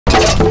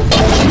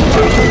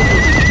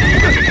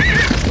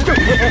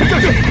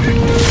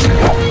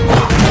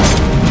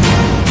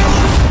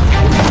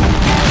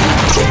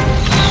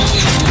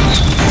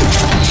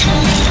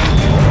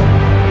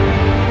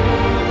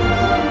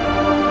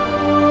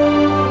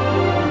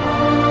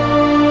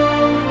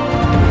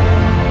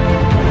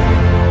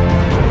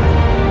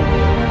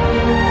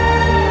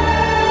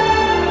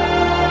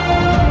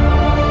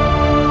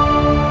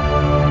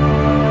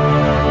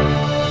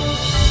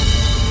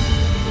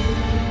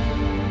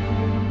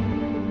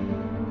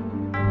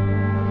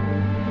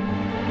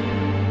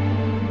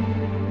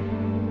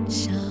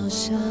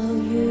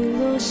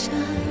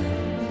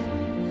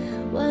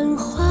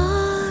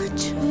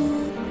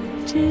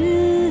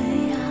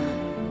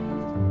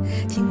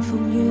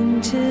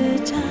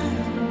战，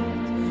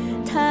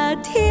他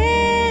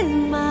天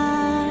马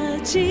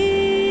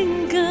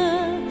金戈，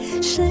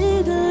使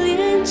得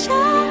脸颊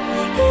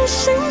一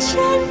生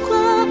牵挂，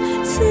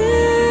此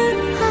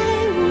爱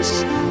无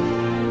暇，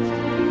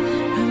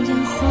让人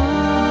划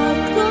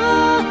过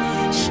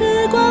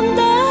时光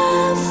的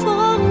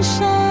风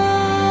沙。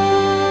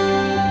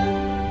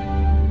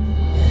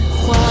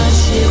花谢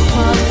花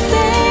飞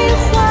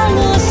花落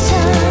下，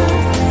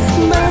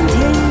满天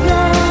人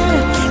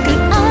各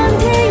安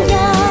天涯，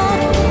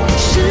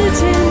时间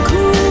枯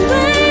萎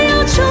又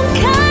重开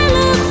了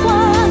花，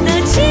那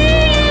记忆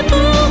不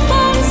放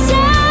下，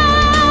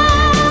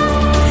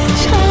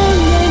长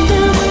远的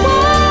花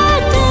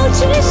都记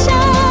下，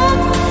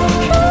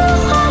如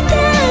花跌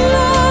落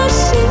心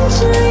之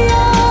芽，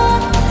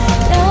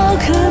雕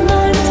刻满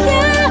天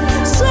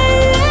岁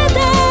月的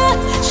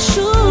书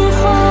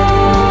画。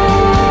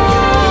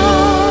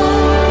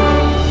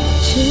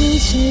之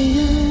间人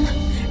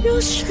如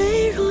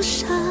水如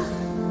沙，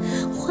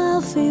花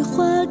飞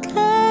花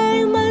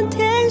开满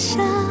天下，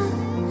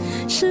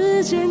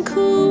时间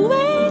枯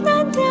萎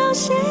难凋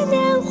谢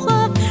年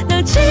华，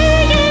那记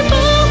忆不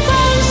放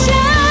下，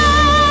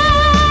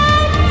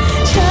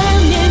缠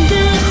绵的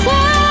花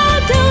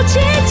都结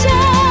痂，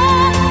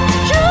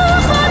如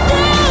花跌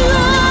落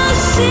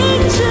心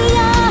之芽，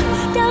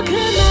雕刻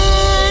满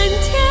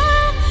天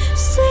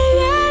岁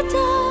月的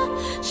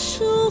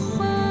书画。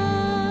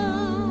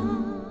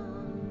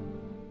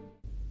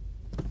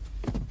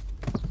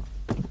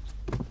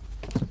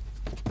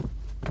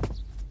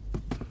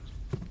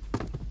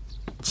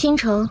倾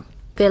城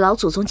给老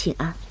祖宗请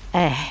安。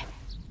哎，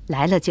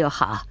来了就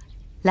好，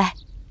来，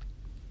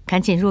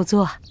赶紧入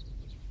座。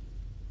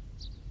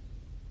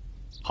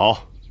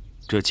好，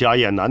这家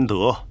宴难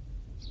得，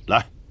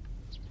来，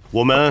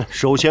我们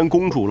首先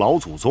恭祝老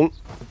祖宗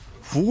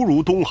福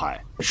如东海，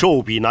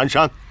寿比南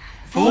山。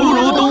福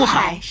如东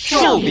海，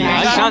寿比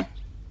南山。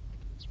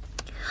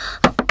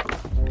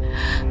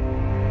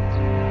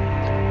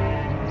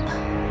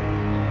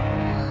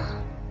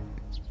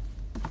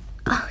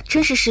啊，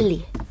真是失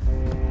礼，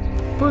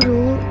不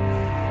如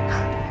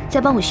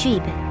再帮我续一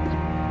杯。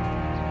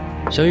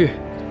香玉，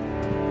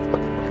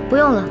不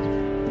用了，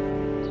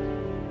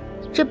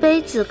这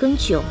杯子跟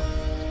酒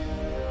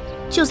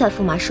就在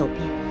驸马手边，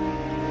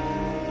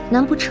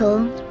难不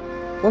成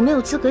我没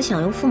有资格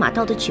享用驸马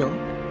倒的酒？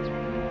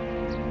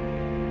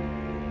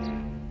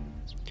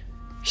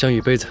香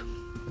玉，杯子。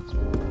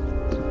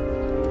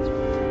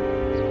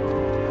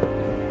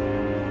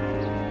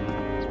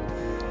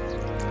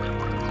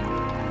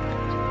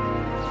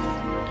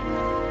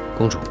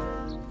公主，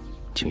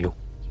请用。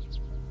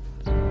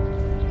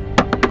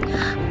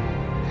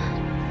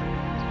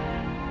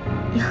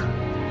呀，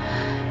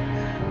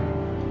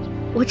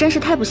我真是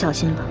太不小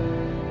心了，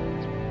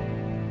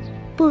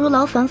不如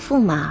劳烦驸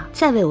马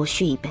再为我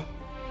续一杯。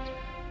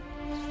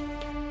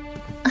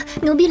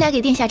奴婢来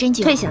给殿下斟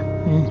酒。退下。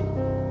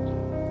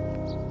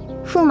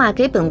驸马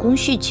给本宫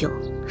续酒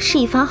是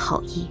一番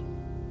好意，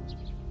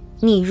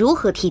你如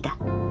何替代？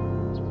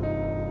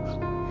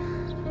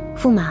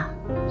驸马，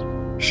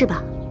是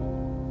吧？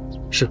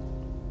是。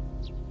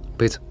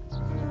杯子。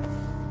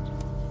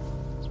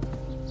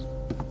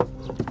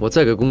我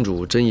再给公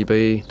主斟一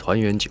杯团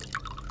圆酒。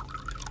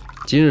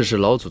今日是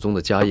老祖宗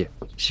的家宴，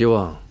希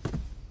望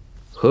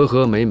和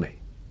和美美，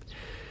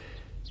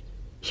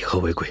以和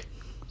为贵。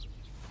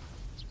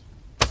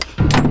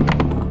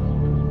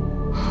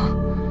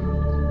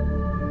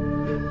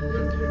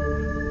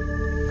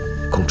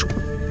公主，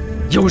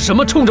有什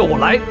么冲着我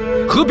来？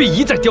何必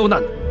一再刁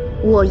难呢？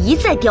我一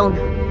再刁难，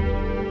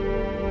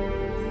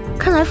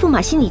看来驸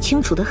马心里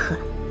清楚得很。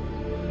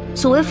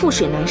所谓覆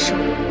水难收，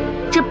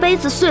这杯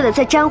子碎了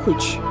再粘回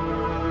去，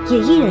也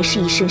依然是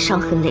一身伤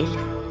痕累累。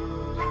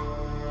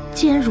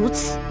既然如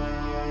此，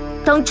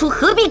当初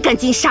何必赶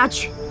尽杀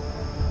绝？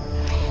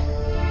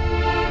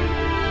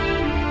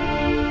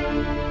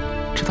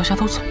这大家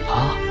都怎么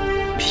了？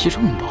脾气这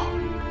么暴？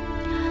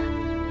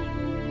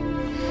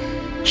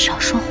少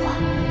说话。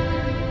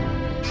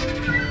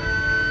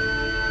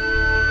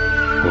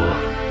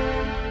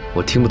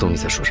我听不懂你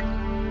在说什么。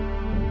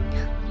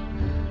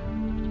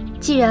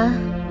既然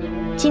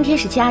今天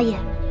是家宴，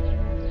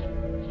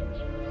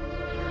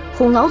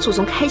哄老祖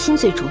宗开心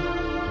最重要。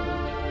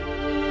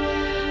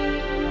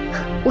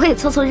我也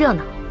凑凑热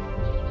闹，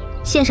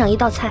献上一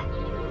道菜。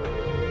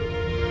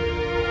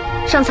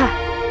上菜。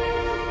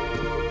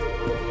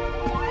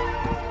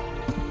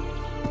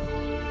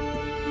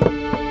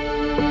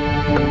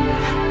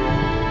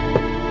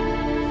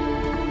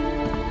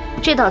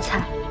这道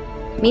菜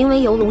名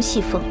为游龙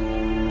戏凤，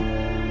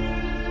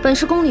本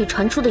是宫里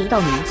传出的一道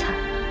名菜。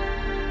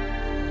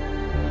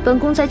本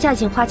宫在嫁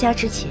进花家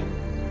之前，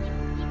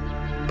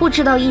不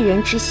知道一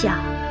人之下，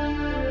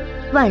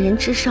万人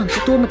之上是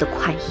多么的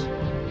快意。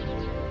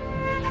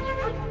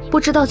不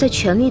知道在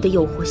权力的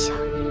诱惑下，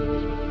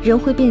人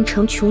会变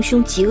成穷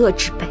凶极恶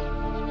之辈，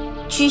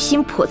居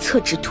心叵测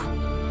之徒。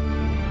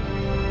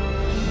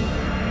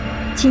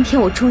今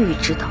天我终于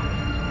知道，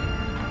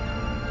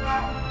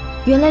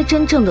原来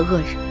真正的恶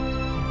人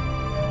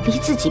离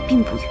自己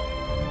并不远，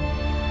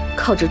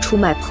靠着出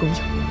卖朋友、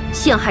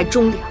陷害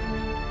忠良，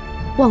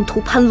妄图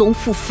攀龙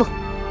附凤，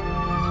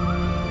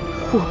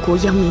祸国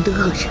殃民的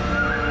恶人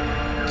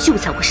就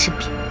在我身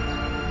边。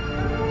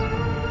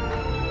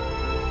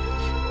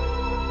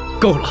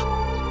够了！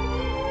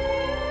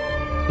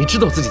你知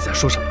道自己在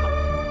说什么吗？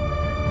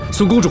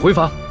送公主回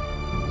房。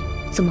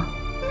怎么，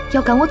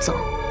要赶我走？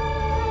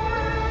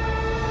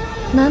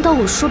难道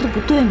我说的不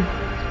对吗？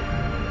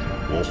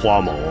我花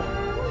某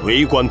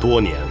为官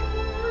多年，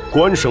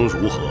官声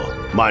如何，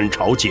满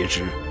朝皆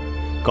知。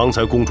刚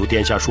才公主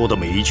殿下说的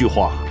每一句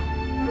话，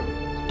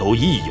都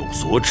意有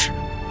所指，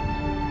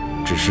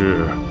只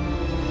是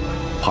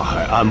怕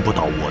还安不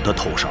到我的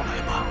头上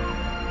来吧。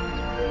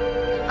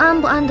安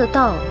不安得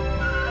到，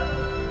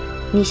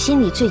你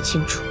心里最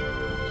清楚。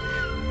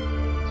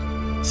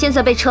现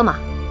在备车马，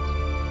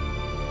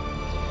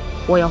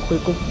我要回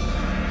宫。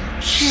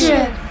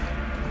是。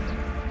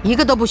一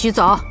个都不许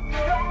走。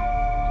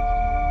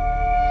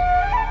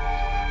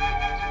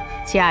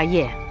家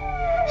业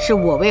是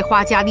我为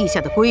花家立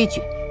下的规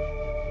矩，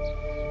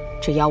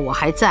只要我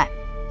还在，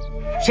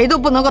谁都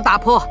不能够打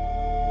破。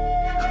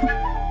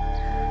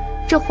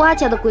这花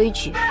家的规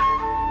矩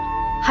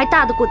还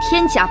大得过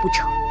天家不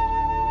成？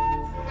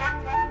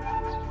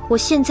我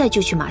现在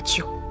就去马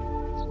厩，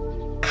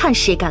看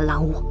谁敢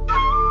拦我。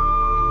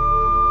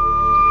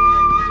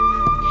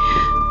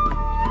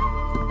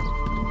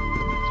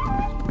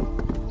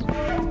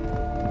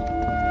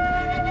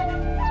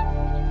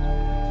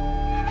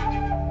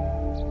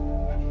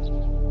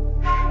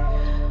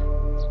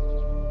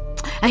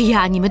哎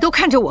呀，你们都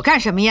看着我干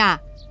什么呀？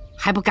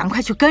还不赶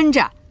快去跟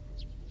着！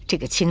这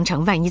个倾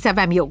城万一在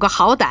外面有个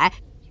好歹，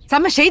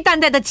咱们谁担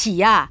待得起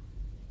呀？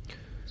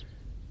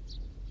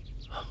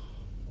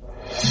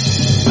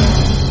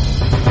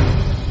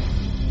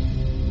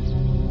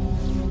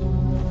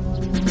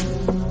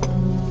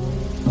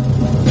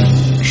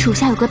属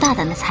下有个大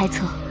胆的猜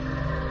测，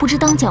不知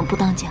当讲不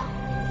当讲。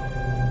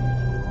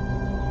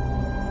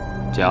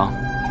讲。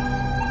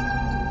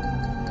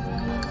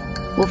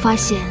我发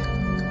现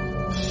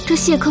这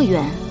谢克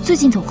远最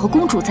近总和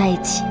公主在一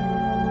起，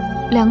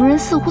两个人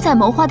似乎在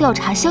谋划调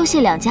查萧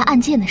谢两家案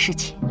件的事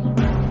情。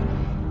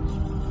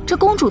这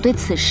公主对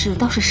此事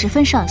倒是十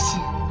分上心，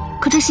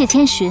可这谢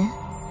千寻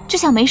就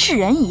像没事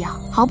人一样，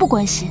毫不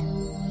关心。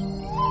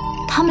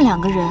他们两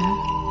个人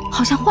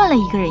好像换了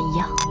一个人一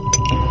样。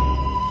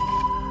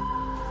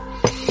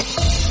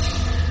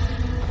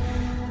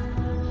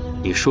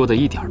你说的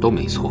一点都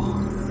没错，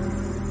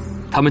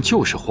他们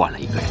就是换了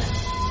一个人。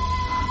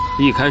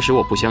一开始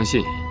我不相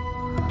信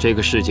这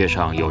个世界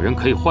上有人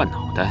可以换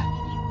脑袋，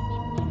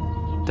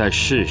但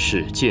事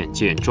事件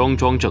件桩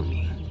桩证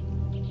明，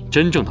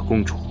真正的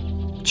公主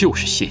就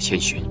是谢千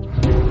寻。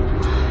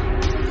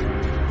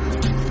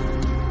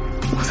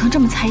我曾这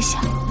么猜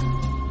想，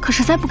可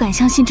实在不敢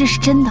相信这是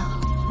真的。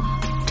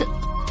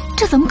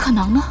这怎么可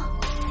能呢？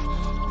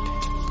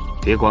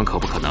别管可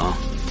不可能，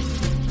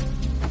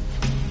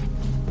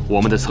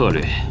我们的策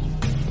略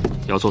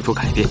要做出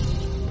改变。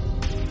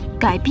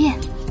改变？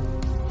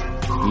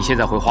你现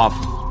在回花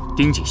府，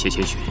盯紧谢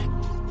千寻，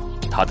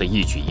她的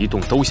一举一动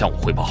都向我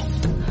汇报。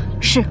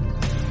是。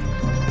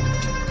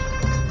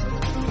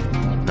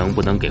能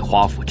不能给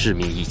花府致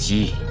命一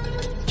击？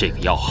这个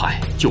要害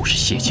就是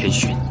谢千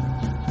寻。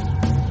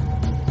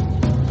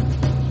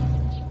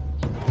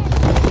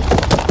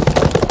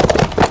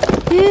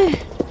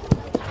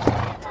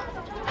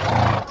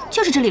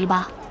就是这里了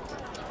吧？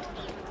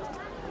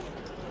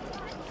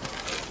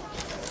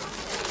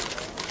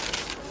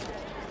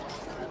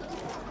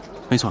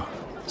没错，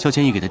萧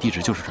千义给的地址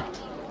就是这儿。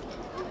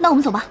那我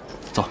们走吧。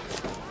走。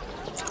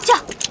驾！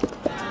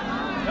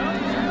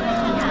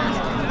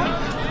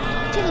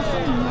这个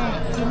村里面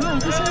有没有一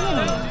个姓叶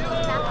的人？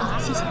啊，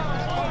谢谢。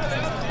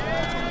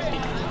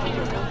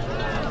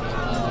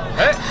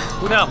哎，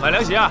姑娘买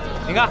凉鞋啊！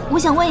你看，我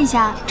想问一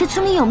下，这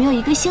村里有没有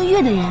一个姓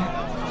岳的人？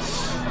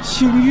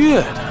姓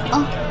岳的？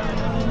哦，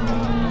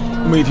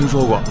没听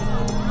说过。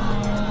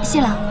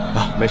谢了。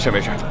啊，没事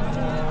没事。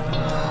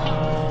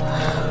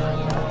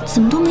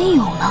怎么都没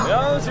有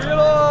呢？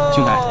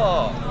兄台，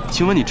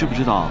请问你知不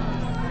知道，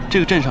这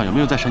个镇上有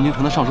没有在神京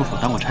城的尚书府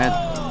当过差的？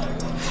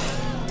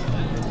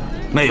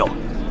没有，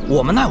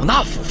我们哪有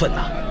那福分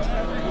呢？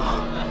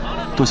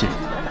多谢。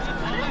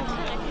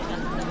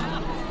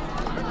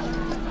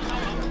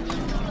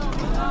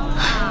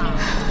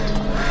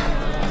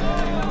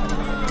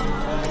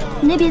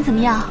你那边怎么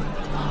样？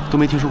都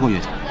没听说过岳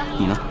家，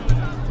你呢？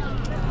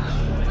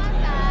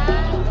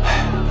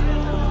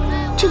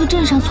这个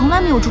镇上从来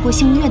没有住过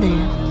姓岳的人，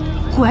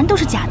果然都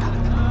是假的。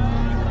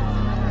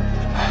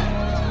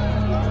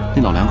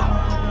那老两口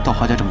到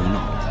花家这么一闹，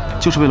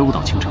就是为了误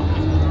导倾城，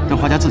让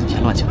花家自己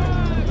先乱起来。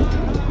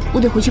我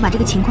得回去把这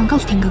个情况告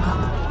诉天哥哥。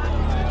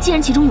既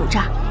然其中有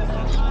诈，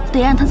得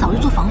让他早日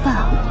做防范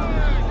啊。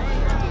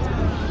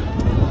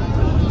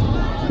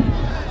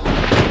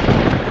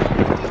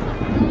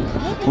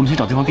我们先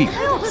找地方避雨。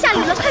下雨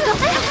了，快走！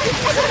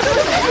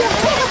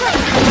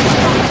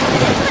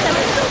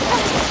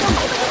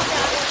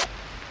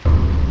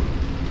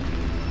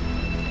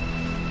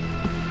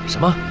什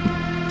么？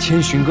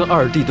千寻跟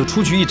二弟都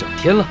出去一整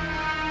天了。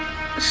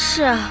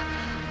是啊，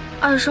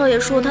二少爷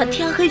说他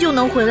天黑就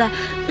能回来，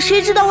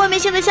谁知道外面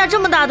现在下这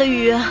么大的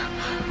雨。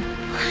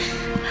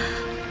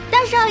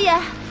大少爷，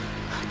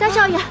大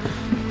少爷，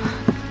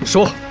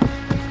说。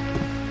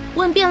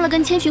问遍了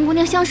跟千寻姑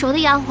娘相熟的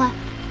丫鬟，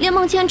连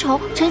孟千愁、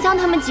沉香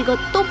他们几个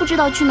都不知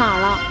道去哪儿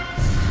了。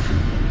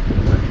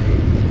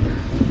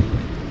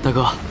大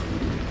哥，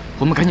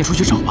我们赶紧出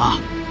去找吧。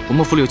我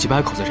们府里有几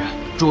百口子人，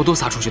如果都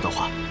撒出去的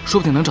话，说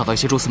不定能找到一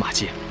些蛛丝马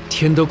迹。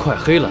天都快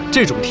黑了，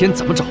这种天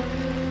怎么找？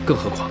更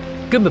何况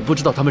根本不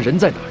知道他们人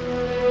在哪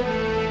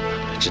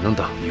儿，只能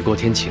等雨过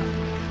天晴，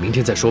明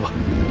天再说吧。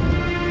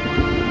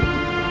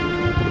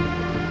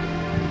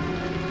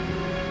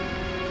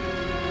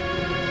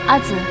阿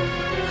紫，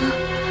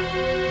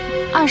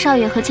二少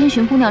爷和千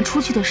寻姑娘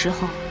出去的时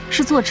候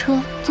是坐车、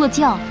坐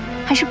轿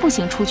还是步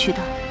行出去的？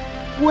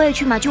我也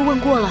去马厩问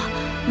过了，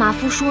马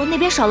夫说那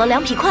边少了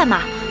2匹快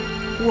马，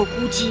我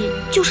估计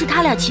就是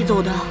他俩骑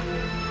走的。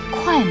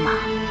快马？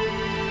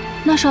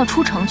那是要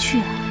出城去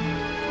啊。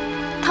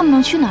他们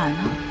能去哪儿呢？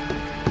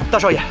大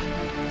少爷，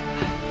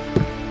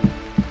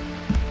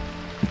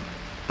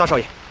大少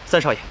爷，三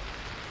少爷，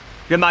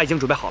人马已经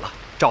准备好了，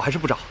找还是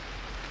不找？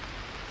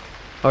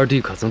二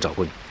弟可曾找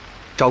过你？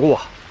找过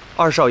我。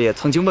二少爷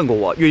曾经问过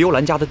我月幽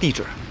兰家的地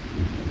址。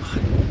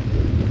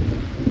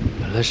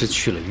原来是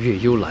去了月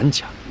幽兰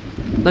家，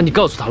那你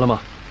告诉他了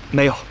吗？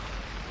没有。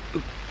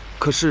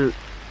可是，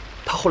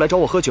他后来找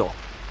我喝酒，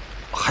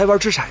还玩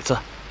掷骰子，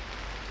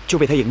就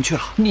被他赢去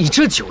了。你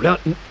这酒量，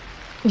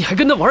你还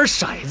跟他玩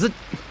骰子？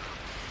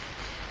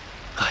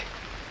哎，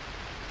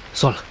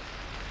算了，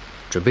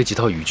准备几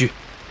套雨具，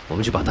我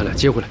们去把他俩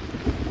接回来。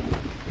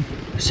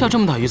下这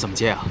么大雨怎么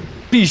接啊？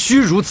必须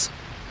如此。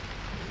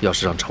要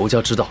是让仇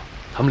家知道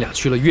他们俩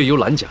去了月幽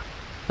兰家，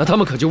那他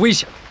们可就危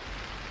险了。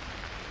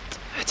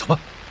哎，走吧。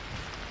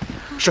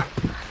是。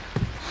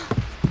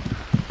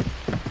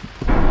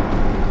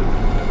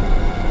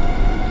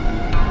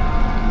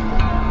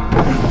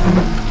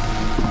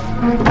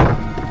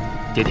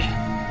爹爹，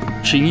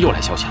赤英又来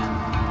消息了，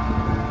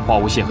花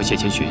无羡和谢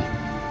千寻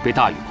被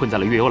大雨困在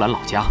了月幽兰老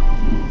家，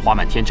花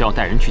满天正要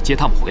带人去接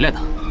他们回来呢。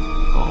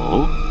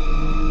哦，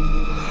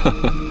呵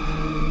呵，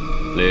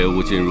猎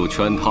物进入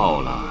圈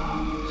套了。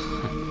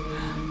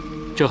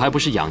这还不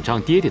是仰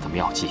仗爹爹的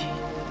妙计。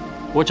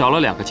我找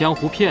了2个江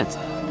湖骗子，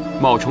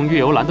冒充月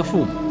幽兰的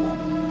父母，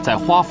在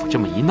花府这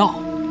么一闹，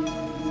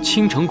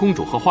倾城公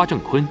主和花正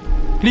坤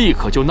立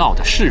刻就闹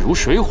得势如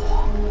水火，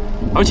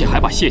而且还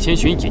把谢千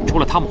寻引出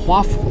了他们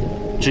花府。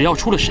只要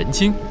出了神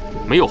经，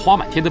没有花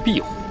满天的庇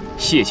护，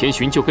谢千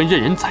寻就跟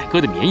任人宰割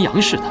的绵羊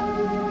似的。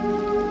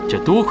这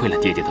多亏了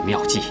爹爹的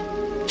妙计，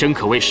真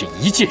可谓是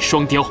一箭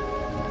双雕。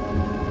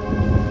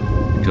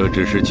这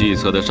只是计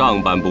策的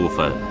上半部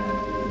分，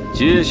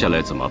接下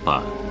来怎么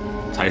办，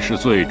才是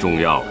最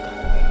重要的。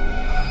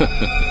呵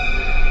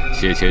呵，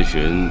谢千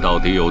寻到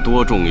底有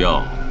多重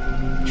要，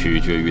取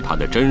决于她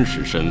的真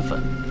实身份。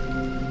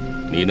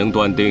你能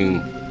断定，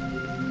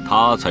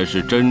她才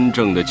是真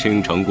正的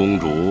倾城公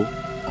主？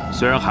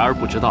虽然孩儿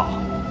不知道，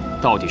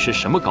到底是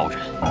什么高人，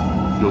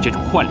有这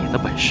种换脸的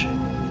本事，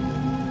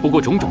不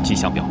过种种迹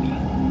象表明，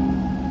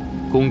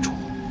公主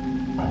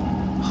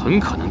很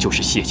可能就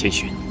是谢千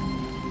寻，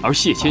而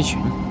谢千寻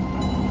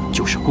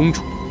就是公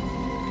主。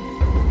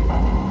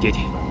爹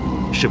爹，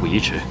事不宜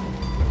迟，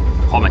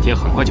花满天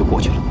很快就过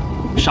去了，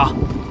杀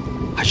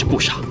还是不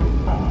杀？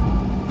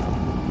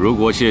如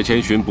果谢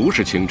千寻不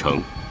是倾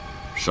城，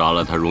杀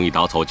了他容易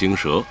打草惊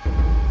蛇，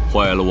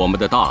坏了我们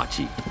的大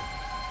计。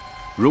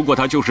如果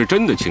他就是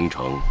真的倾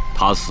城，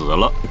他死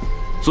了，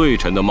罪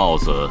臣的帽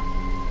子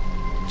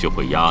就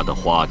会压得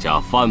花家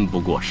翻不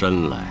过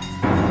身来。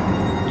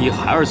依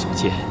孩儿所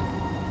见，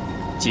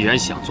既然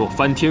想做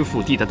翻天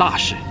覆地的大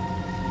事，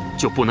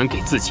就不能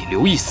给自己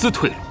留一丝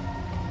退路。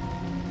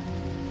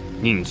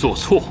宁做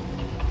错，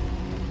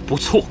不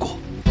错过。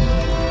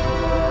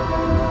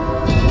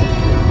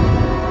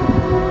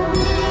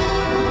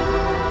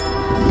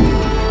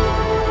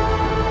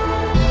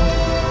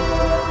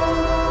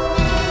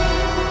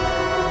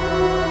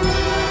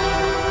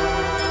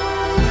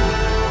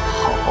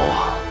好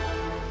啊，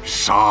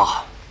杀！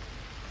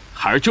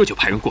孩儿这就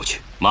派人过去。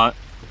慢，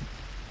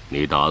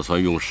你打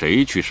算用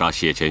谁去杀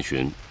谢千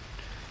寻？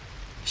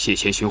谢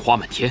千寻、花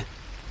满天，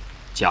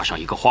加上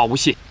一个花无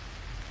羡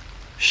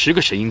，10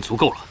个神鹰足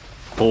够了。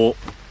不，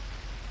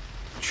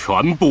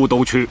全部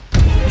都去。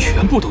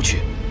全部都去？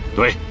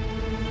对。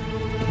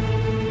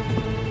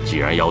既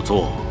然要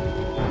做，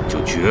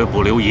就绝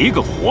不留一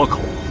个活口。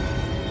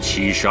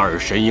72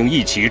神鹰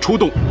一起出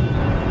动，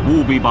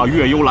务必把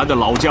月幽兰的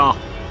老家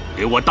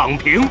给我荡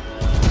平。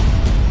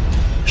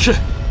是。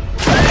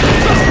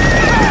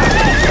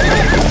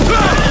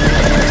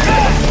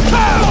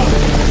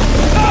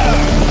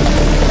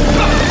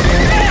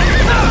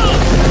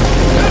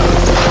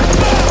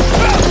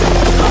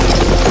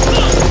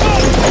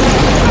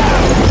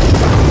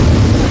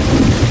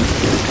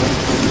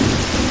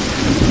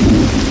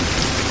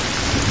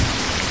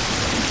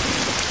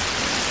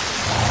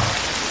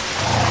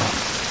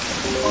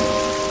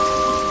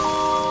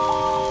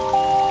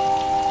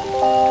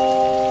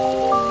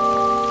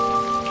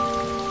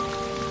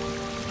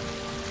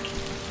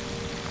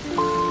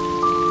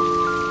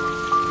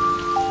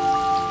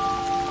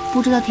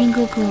不知道天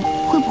哥哥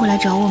会不会来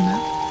找我们。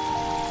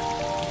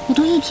我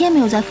都1天没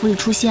有在府里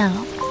出现了，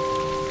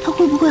他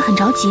会不会很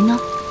着急呢？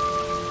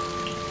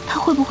他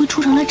会不会出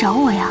城来找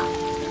我呀？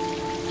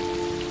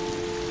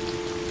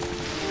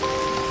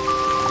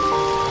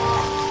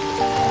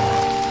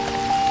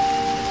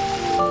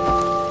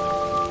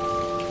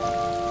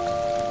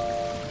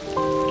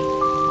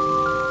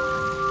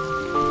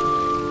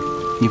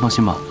你放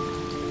心吧，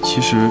其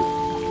实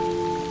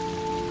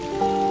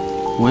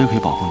我也可以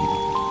保护你的。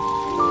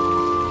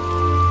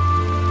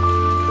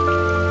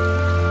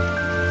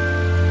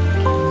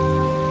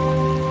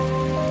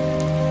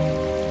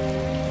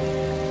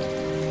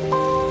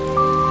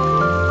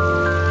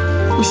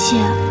不谢，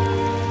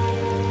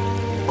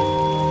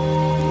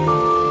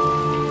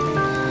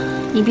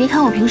你别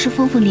看我平时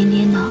疯疯癫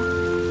癫的，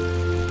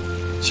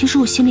其实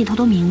我心里头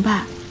都明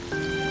白，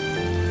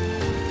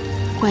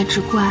怪只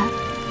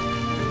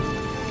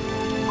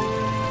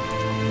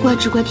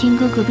怪天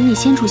哥哥比你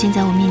先出现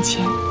在我面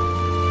前，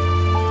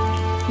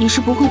你是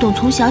不会懂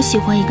从小喜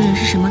欢一个人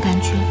是什么感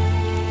觉。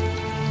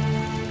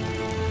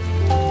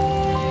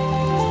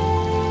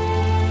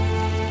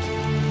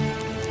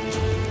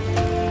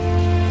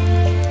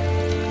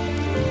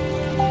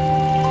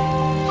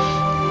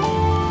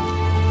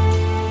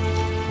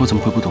我怎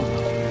么会不懂呢？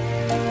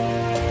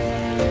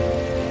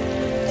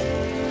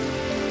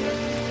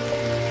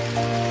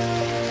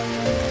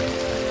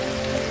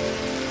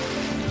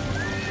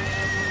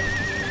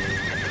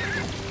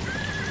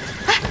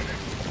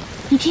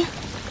你听，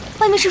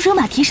外面是不是有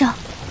马蹄声？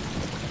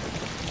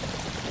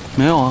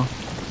没有啊，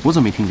我怎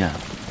么没听见啊？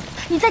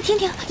你再听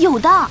听，有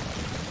的，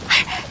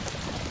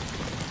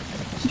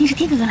一定是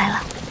天哥哥来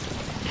了，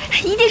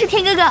一定是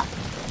天哥哥，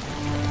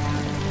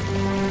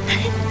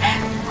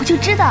我就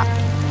知道。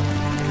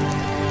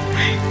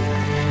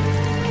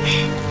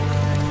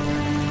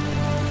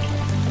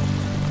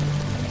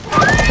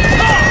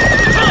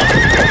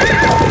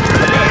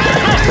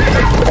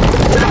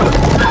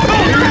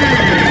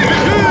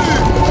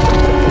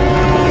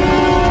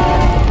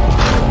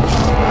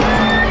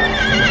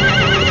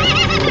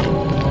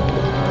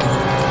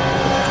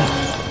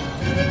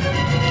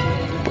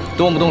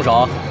动不动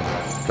手？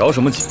着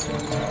什么急？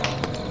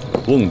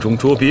瓮中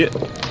捉鳖。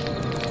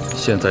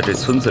现在这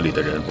村子里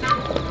的人，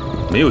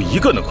没有一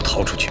个能够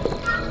逃出去。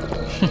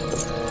哼！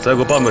再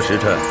过半个时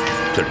辰，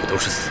这里都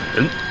是死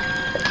人。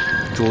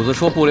主子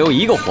说不留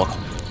一个活口。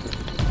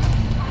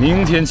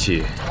明天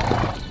起，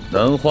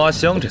南花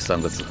乡这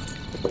3个字，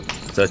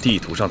在地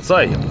图上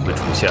再也不会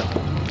出现了。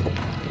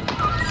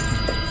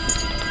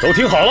都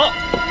听好了，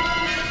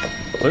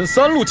分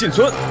3路进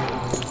村，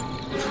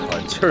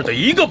喘气儿的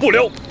一个不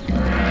留。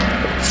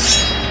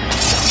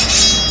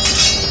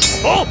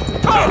走！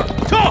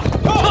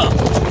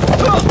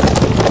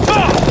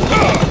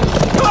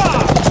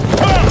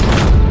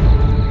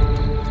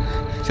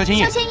萧千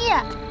叶，萧千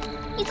叶，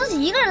你自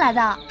己一个人来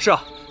的？是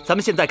啊，咱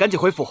们现在赶紧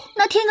回府。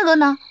那天哥哥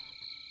呢？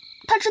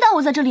他知道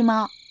我在这里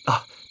吗？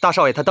啊，大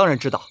少爷他当然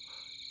知道，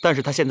但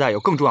是他现在有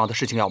更重要的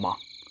事情要忙。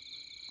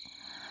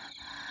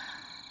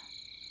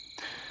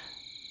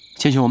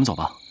千寻，我们走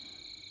吧。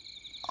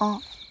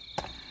哦。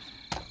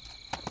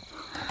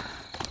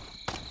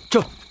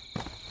这。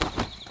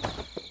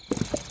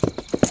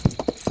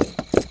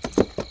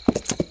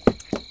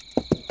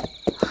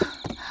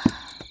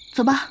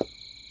走吧。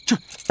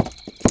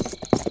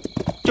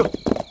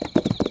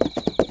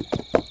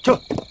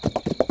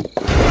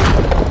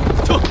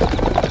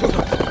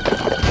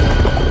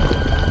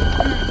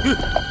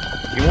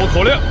听我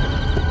口令，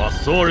把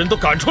所有人都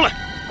赶出来，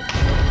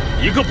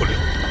一个不留。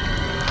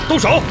动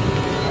手！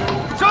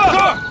是。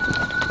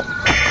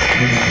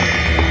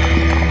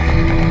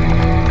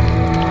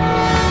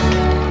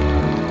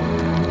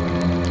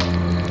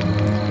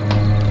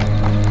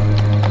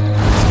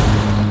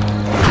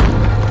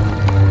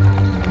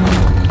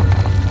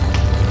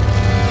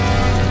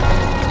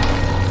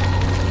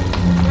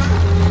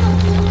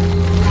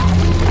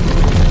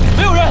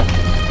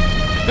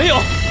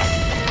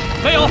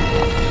没有。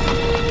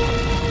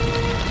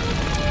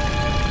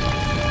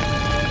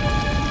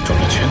中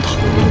了圈套，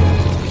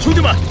兄弟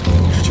们，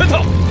是圈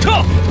套，撤！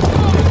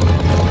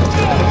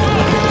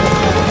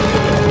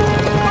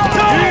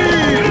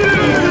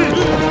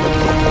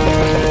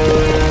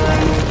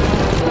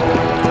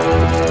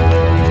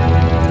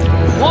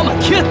花满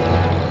天，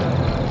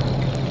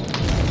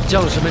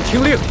将士们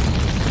听令，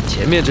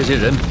前面这些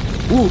人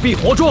务必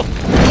活捉。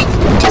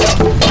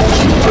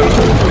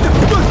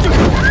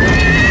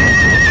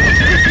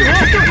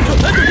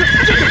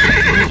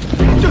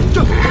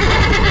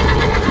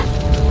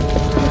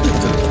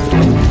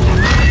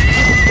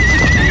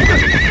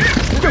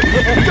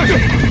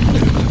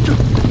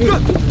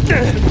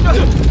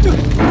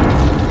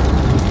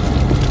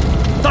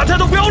大家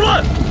都不要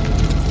乱！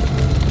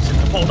现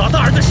在报答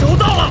大人的时候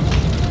到了，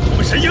我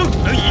们神营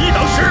能以1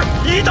挡10，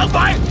以1挡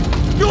100，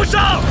给我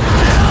上！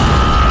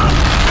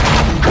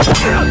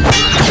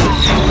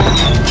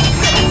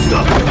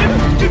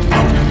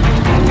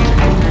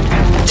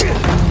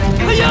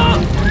哎呀！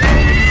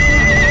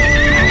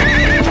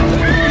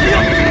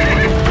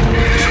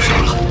受伤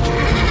了，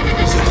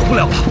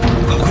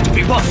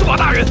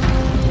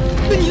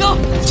那你呢？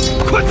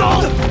快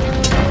走！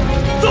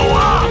走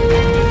啊！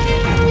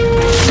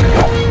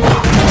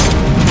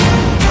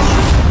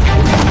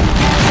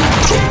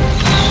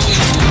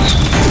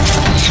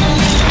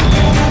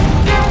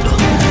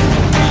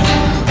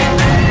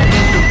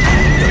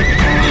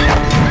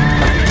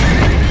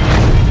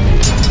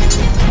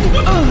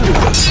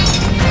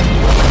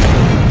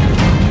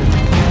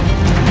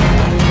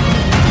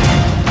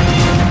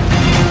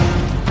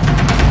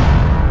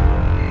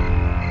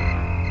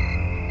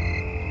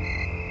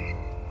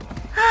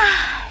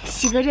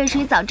洗个热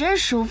水澡真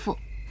舒服，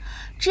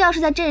这要是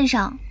在镇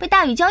上被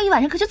大雨浇一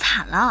晚上，可就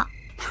惨了。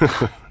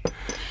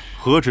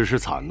何止是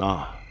惨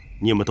呐！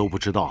你们都不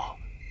知道，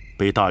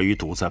被大雨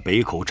堵在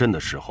北口镇的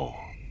时候，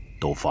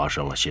都发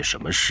生了些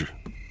什么事。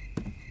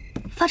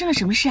发生了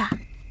什么事啊？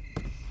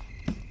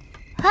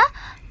啊，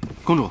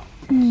公主，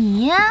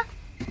你？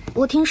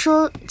我听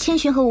说千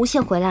寻和无谢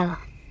回来了，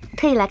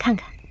特意来看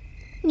看。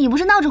你不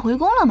是闹着回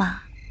宫了吗？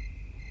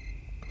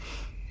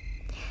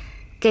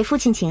给父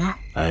亲请安。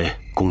哎，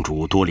公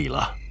主多礼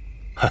了。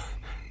哼，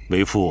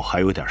为父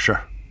还有点事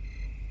儿。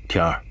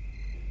天儿，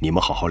你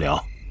们好好聊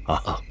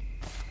啊。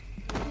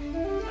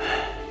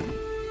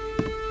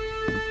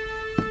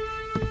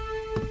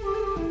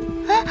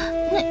哎，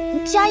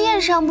那家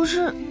宴上不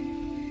是？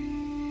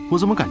我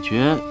怎么感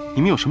觉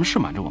你们有什么事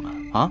瞒着我们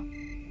啊？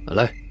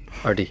来，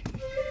二弟，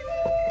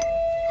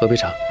喝杯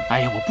茶。哎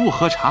呀，我不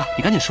喝茶，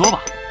你赶紧说吧。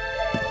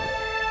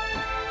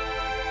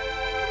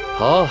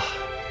好，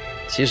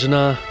其实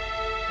呢，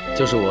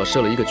就是我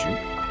设了一个局，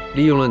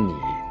利用了你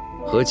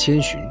和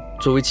千寻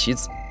作为棋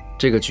子，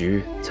这个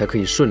局才可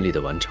以顺利的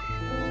完成。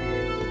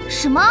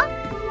什么？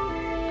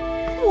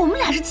我们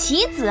俩是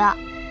棋子？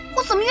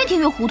我怎么越听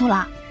越糊涂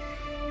了？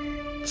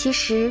其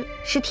实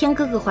是天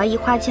哥哥怀疑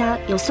花家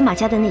有司马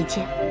家的内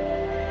奸，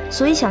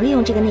所以想利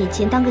用这个内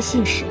奸当个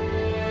信使，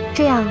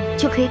这样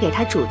就可以给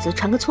他主子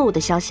传个错误的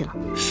消息了。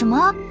什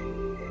么？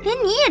连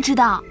你也知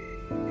道？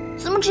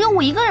怎么只有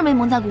我一个人被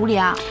蒙在鼓里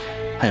啊？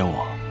还有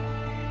我。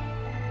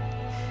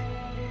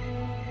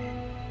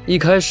一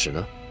开始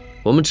呢，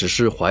我们只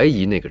是怀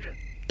疑那个人，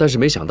但是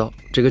没想到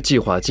这个计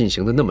划进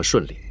行的那么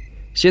顺利。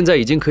现在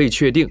已经可以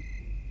确定，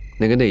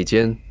那个内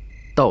奸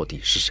到底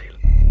是谁了。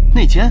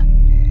内奸？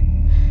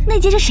内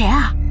奸是谁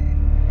啊？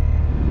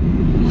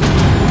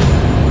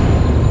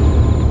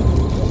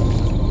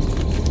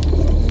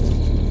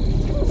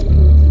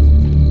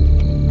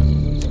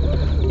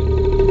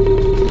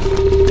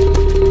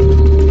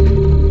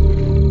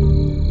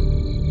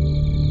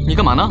你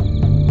干嘛呢？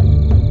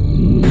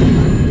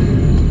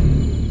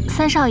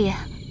三少爷，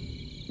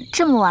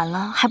这么晚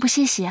了还不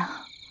歇息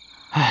啊？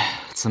哎，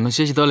怎么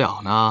歇息得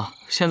了呢？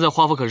现在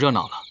花府可热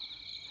闹了，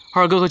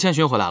二哥和千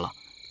寻回来了，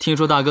听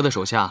说大哥的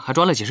手下还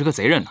抓了几十个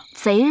贼人呢。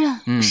贼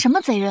人？什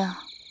么贼人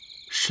啊？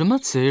什么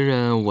贼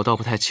人我倒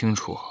不太清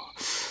楚，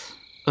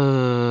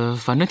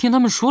反正听他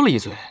们说了一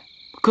嘴，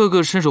个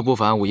个身手不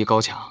凡，武艺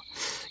高强，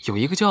有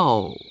一个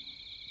叫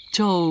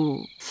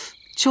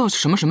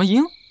什么什么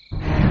英。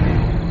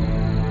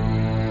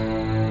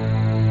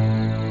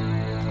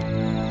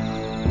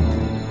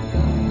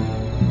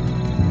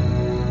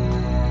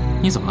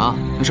你怎么了？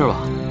没事吧？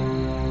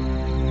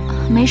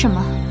没什么，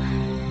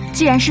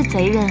既然是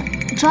贼人，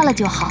抓了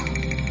就好。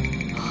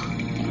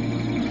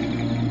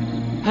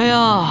哎呀，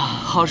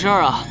好事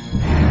儿啊！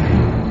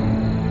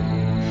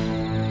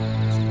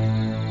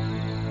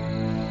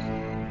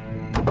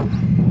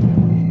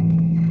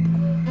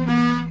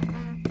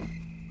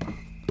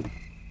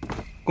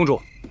公主、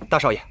大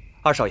少爷、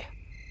二少爷，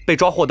被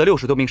抓获的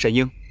60多名神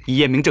鹰已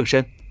验明正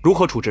身，如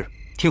何处置？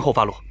听候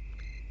发落。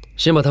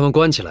先把他们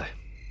关起来。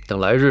等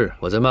来日，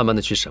我再慢慢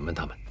的去审问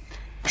他们。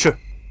是。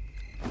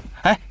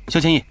哎，萧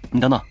千亿，你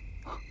等等。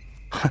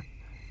哼，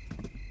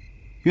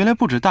原来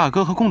不止大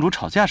哥和公主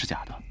吵架是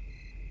假的，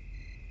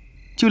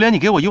就连你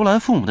给我幽兰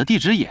父母的地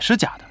址也是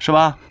假的，是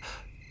吧？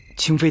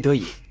情非得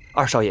已，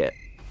二少爷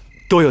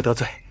多有得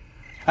罪。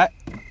哎，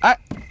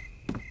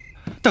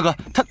大哥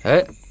他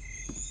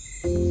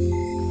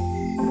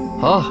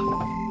好，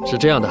是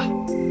这样的，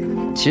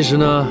其实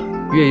呢，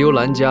月幽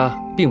兰家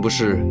并不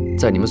是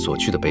在你们所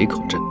去的北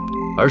口镇，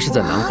而是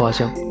在南花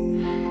乡。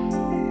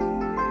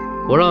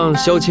我让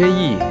萧千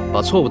亿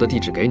把错误的地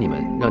址给你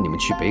们，让你们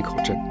去北口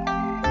镇。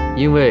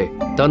因为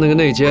当那个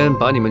内奸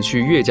把你们去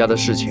岳家的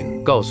事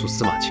情告诉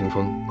司马清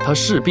风，他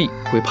势必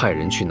会派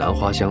人去南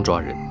花乡抓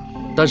人，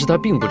但是他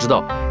并不知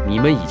道你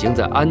们已经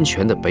在安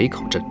全的北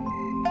口镇。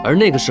而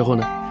那个时候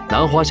呢，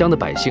南花乡的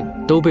百姓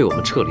都被我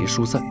们撤离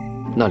疏散，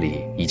那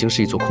里已经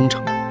是一座空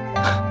城了。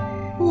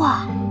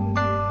哇，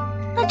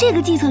那这个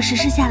计策实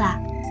施下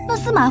来，那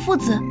司马父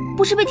子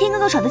不是被天哥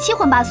哥耍得七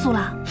荤八素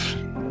了？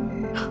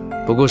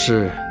不过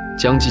是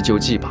将计就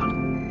计罢了。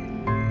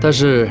但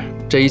是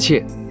这一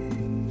切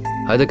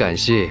还得感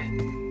谢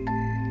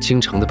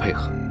倾城的配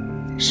合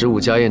，15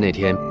家宴那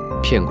天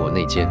骗过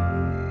内奸，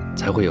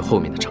才会有后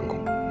面的成功。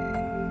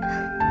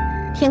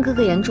天哥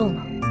哥言重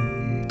了，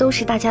都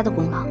是大家的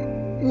功劳。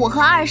我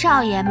和二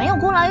少爷没有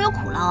功劳也有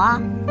苦劳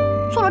啊，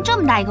做了这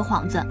么大一个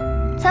幌子，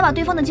才把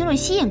对方的精锐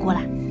吸引过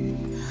来。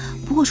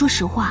不过说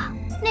实话，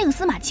那个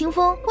司马清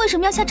风为什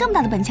么要下这么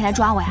大的本钱来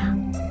抓我呀？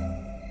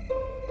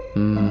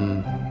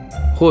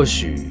或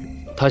许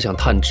他想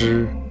探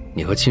知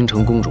你和倾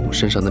城公主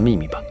身上的秘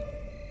密吧。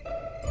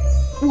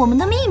我们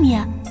的秘密？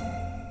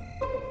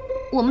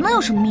我们能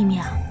有什么秘密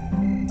啊？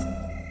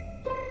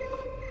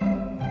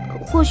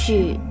或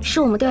许是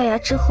我们掉牙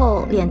之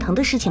后脸疼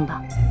的事情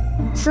吧。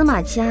司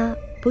马家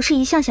不是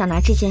一向想拿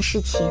这件事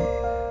情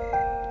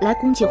来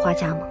攻击花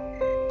家吗？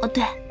哦，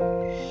对。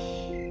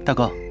大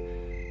哥，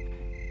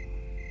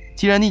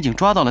既然你已经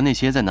抓到了那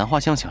些在南花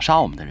乡想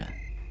杀我们的人，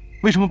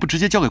为什么不直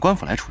接交给官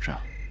府来处置啊？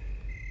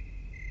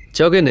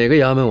交给哪个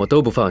衙门我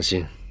都不放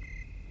心。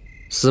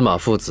司马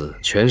父子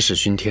权势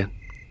熏天，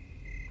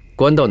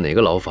关到哪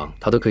个牢房，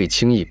他都可以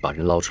轻易把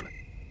人捞出来。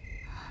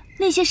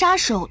那些杀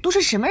手都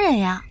是什么人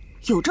呀？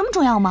有这么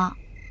重要吗？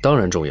当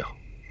然重要。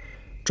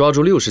抓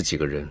住60几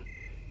个人，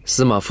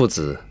司马父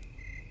子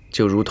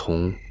就如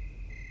同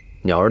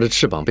鸟儿的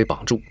翅膀被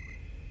绑住，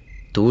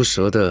毒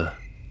蛇的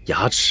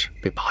牙齿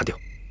被拔掉。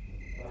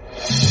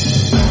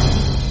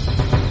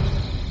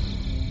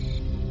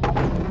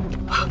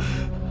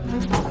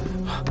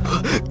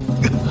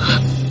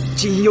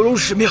锦衣有辱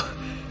使命，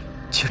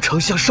请丞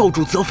相少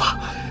主责罚。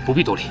不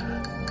必多礼，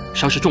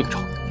伤势重不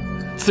重？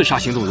刺杀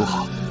行动如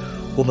何？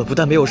我们不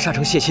但没有杀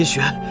成谢千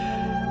寻，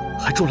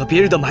还中了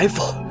别人的埋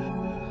伏。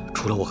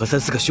除了我和3、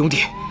4个兄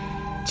弟，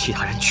其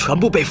他人全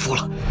部被俘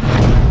了。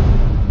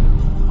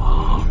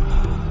啊？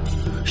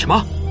什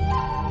么？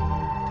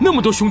那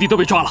么多兄弟都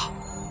被抓了？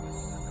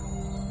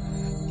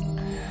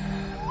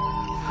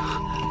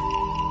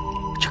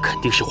这肯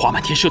定是花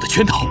满天设的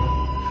圈套。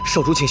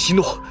少主请息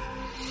怒，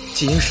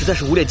锦衣实在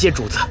是无脸见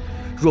主子。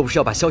若不是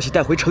要把消息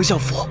带回丞相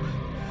府，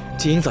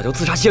锦衣早就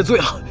自杀谢罪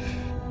了。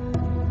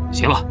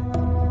行了，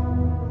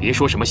别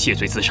说什么谢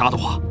罪自杀的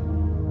话。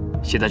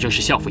现在正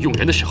是相府用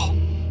人的时候，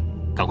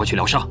赶快去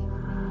疗伤。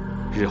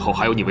日后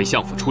还有你为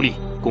相府出力，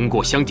功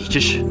过相抵之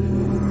时。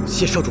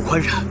谢少主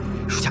宽仁，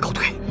属下告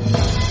退。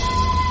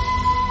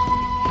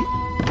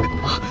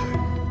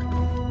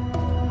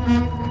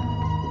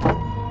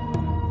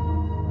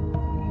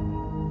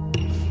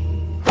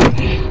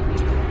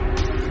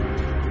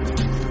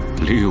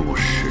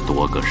60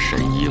多个神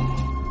鹰，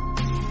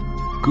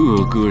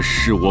个个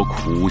是我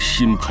苦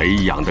心培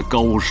养的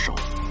高手，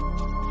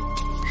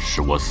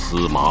是我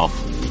司马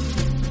府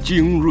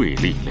精锐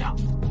力量，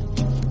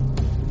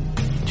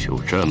就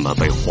这么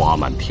被花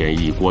满天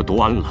一锅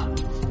端了。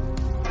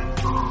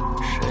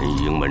神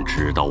鹰们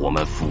知道我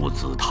们父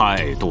子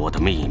太多的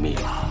秘密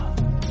了，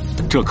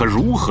这可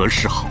如何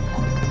是好？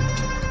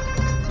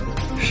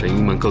神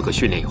鹰们个个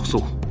训练有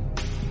素，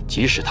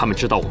即使他们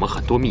知道我们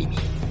很多秘密，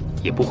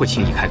也不会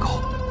轻易开口。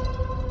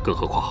更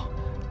何况，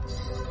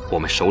我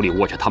们手里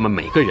握着他们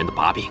每个人的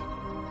把柄，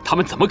他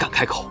们怎么敢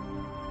开口？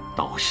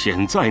到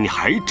现在你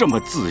还这么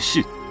自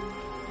信？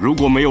如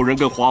果没有人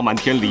跟花满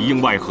天里应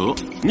外合，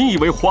你以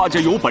为花家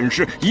有本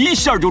事一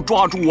下就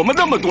抓住我们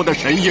那么多的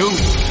神鹰？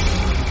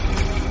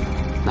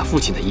那父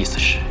亲的意思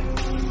是，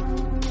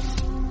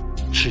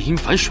赤鹰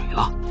反水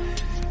了？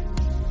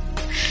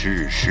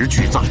事实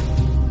俱在，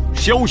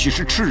消息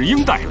是赤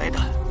鹰带来的，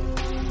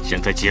现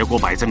在结果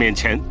摆在面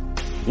前，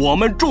我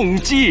们中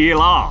计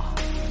了。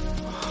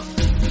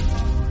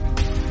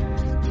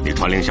你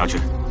传令下去，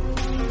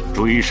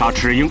追杀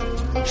赤鹰，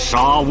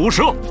杀无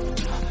赦。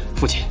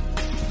父亲，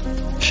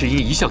赤鹰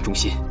一向忠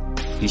心，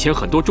以前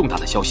很多重大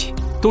的消息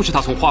都是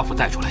他从花府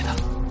带出来的。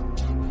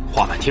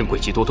花满天诡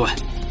计多端，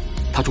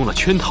他中了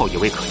圈套也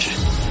未可知。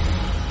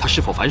他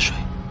是否反水，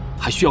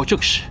还需要证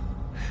实。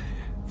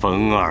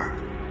风儿，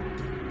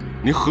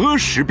你何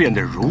时变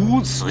得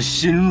如此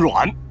心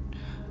软？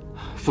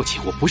父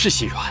亲，我不是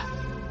心软，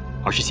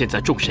而是现在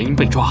众神鹰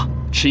被抓，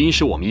赤鹰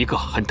是我们一个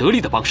很得力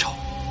的帮手。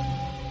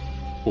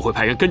我会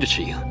派人跟着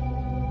赤鹰，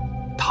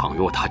倘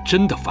若他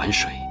真的反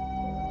水，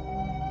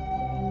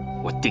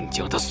我定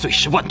将他碎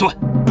尸万段。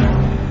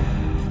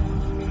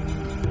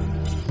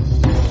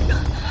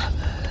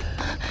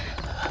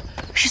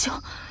师兄，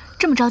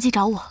这么着急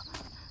找我，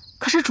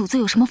可是主子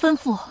有什么吩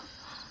咐？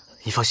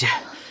你放心，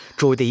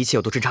周围的一切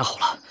我都侦查好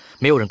了，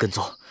没有人跟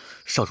踪，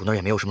少主那儿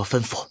也没有什么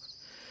吩咐。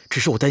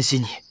只是我担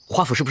心你，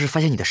花府是不是发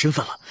现你的身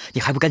份了？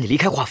你还不赶紧离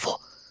开花府？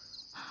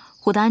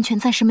我的安全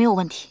暂时没有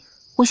问题，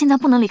我现在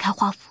不能离开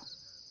花府，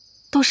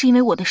都是因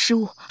为我的失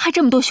误，害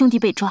这么多兄弟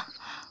被抓，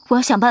我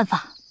要想办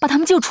法把他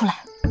们救出来。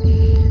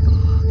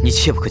你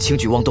切不可轻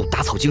举妄动，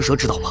打草惊蛇，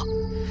知道吗？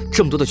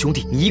这么多的兄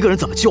弟，你一个人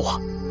怎么救啊？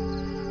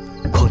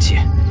况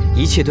且，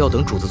一切都要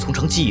等主子从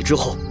长计议之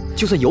后，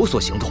就算有所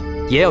行动，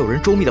也要有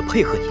人周密的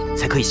配合你，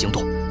才可以行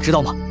动，知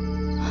道吗？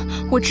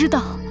我知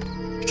道，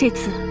这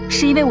次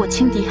是因为我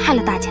轻敌害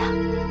了大家，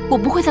我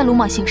不会再鲁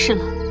莽行事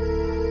了。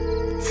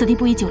此地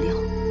不宜久留，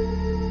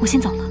我先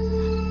走了。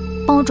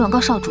帮我转告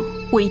少主，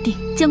我一定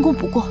将功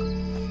补过，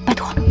拜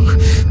托。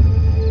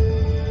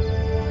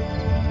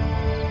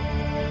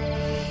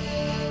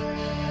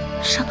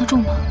伤得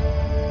重吗？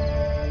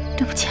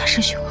对不起啊，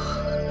师兄。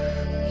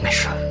没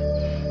事。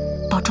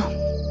保重。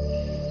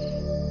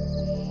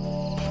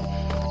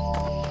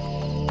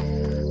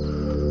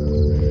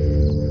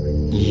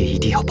你也一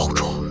定要保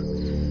重。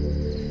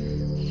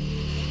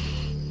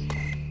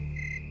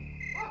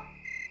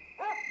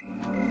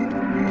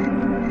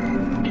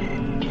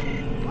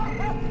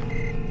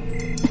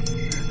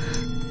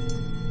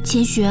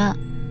千寻，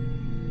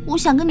我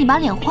想跟你把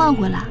脸换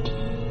回来。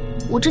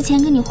我之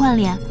前跟你换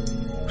脸，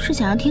是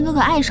想让天哥哥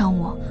爱上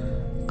我，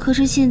可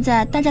是现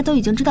在大家都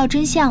已经知道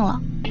真相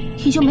了，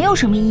也就没有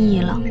什么意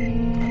义了。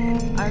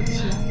而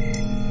且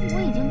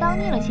我已经当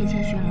腻了谢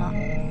千寻了，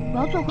我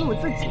要做回我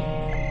自己。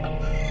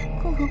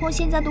更何况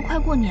现在都快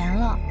过年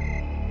了，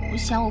我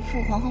想我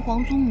父皇和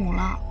皇祖母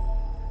了。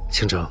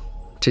倾城，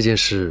这件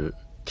事，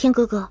天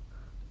哥哥，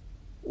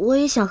我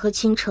也想和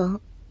倾城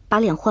把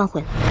脸换回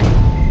来。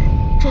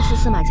这次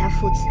司马家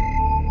父子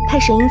派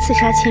神鹰刺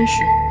杀千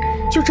寻，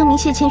就证明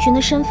谢千寻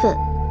的身份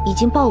已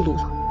经暴露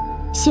了，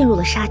陷入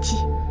了杀机。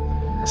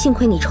幸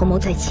亏你筹谋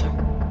在前，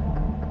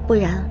不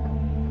然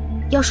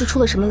要是出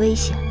了什么危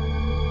险，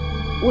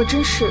我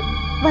真是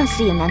万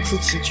死也难辞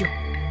其咎。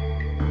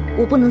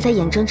我不能再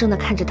眼睁睁地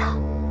看着他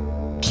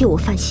替我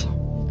犯险。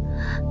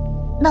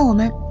那我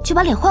们就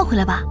把脸换回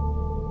来吧。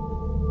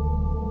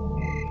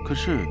可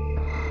是，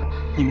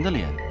你们的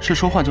脸是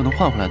说换就能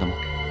换回来的吗？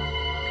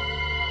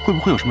会不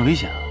会有什么危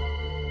险啊？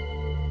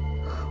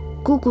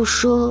姑姑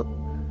说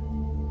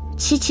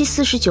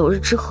，749日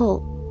之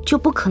后就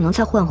不可能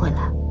再换回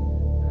来。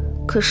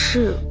可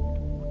是，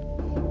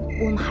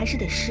我们还是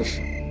得试试，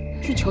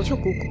去求求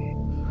姑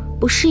姑。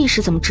不试一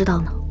试怎么知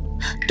道呢？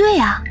对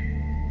呀，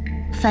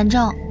反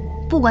正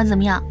不管怎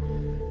么样，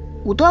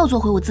我都要做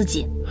回我自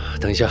己。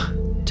等一下，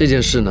这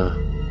件事呢，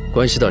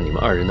关系到你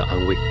们二人的安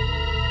危，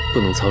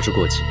不能操之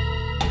过急，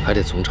还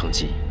得从长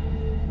计议。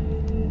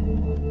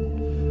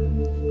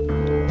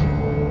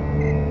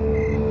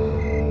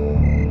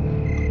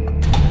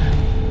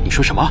你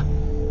说什么？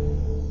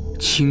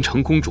倾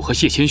城公主和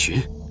谢千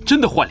寻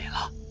真的换脸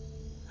了？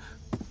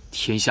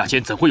天下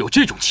间怎会有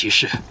这种奇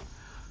事？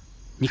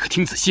你可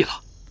听仔细了，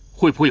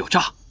会不会有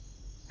诈？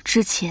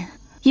之前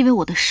因为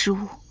我的失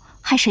误，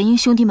害神鹰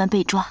兄弟们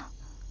被抓，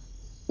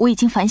我已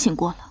经反省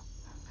过了。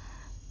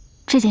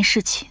这件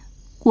事情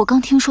我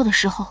刚听说的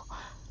时候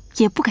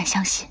也不敢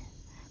相信，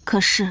可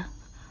是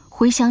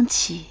回想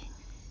起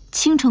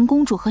倾城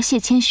公主和谢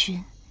千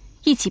寻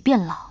一起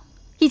变老，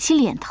一起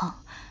脸疼，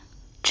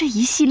这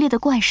一系列的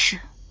怪事，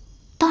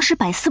当时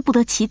百思不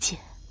得其解，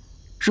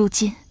如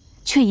今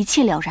却一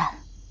切了然，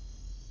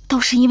都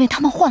是因为他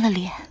们换了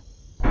脸。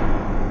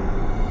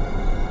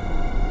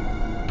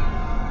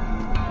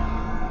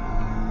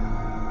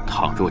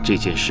倘若这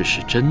件事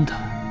是真的，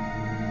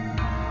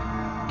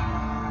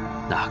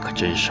那可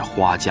真是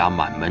花家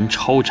满门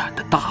抄斩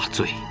的大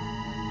罪。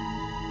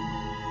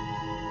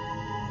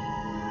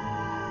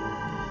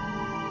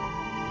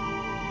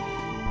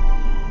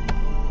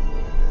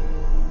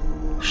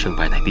胜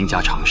败乃兵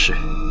家常事，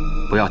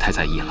不要太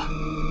在意了。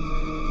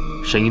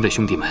神鹰的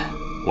兄弟们，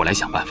我来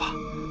想办法。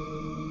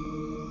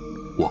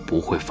我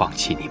不会放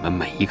弃你们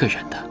每一个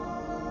人的。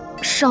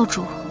少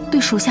主对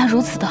属下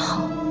如此的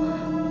好，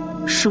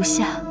属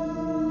下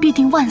必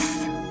定万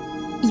死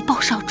以报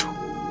少主。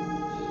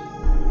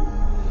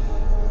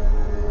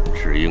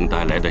智英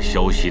带来的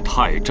消息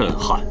太震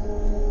撼，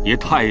也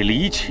太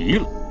离奇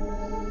了。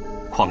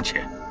况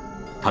且，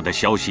他的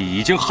消息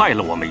已经害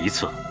了我们一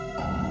次，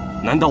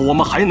难道我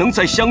们还能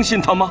再相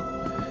信他吗？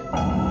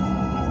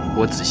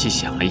我仔细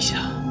想了一下，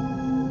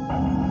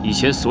以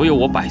前所有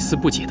我百思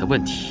不解的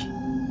问题，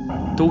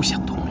都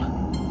想通了。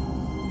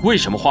为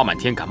什么花满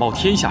天敢冒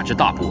天下之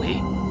大不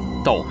韪，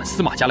到我们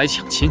司马家来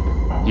抢亲？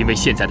因为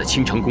现在的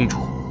倾城公主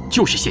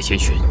就是谢千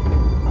寻，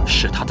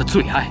是她的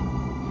最爱。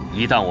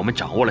一旦我们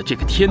掌握了这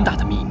个天大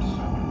的秘密，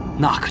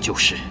那可就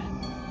是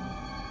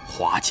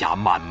花家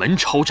满门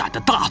抄斩的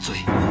大罪。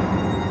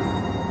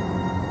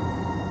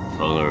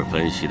风儿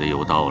分析的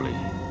有道理，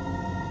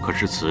可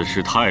是此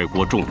事太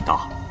过重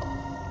大，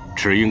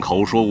只因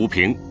口说无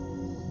凭，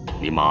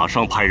你马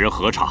上派人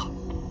核查。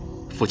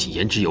父亲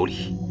言之有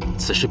理，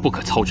此事不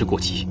可操之过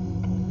急。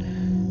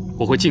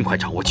我会尽快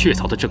掌握确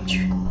凿的证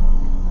据，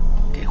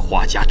给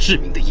花家致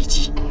命的一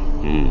击。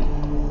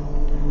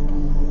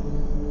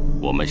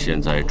我们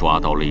现在抓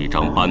到了一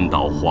张扳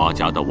倒花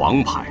家的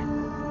王牌，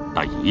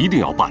但一定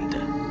要办得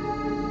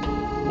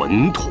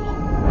稳妥。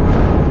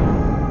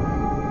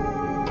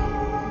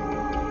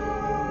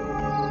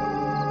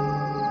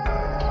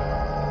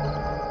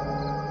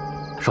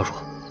少主，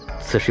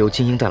此事由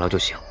金鹰代劳就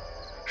行。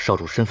少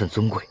主身份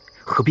尊贵，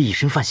何必以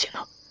身犯险呢？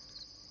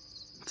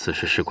此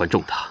事事关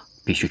重大，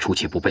必须出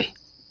其不备。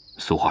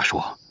俗话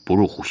说，不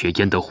入虎穴，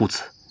焉得虎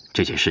子。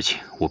这件事情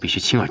我必须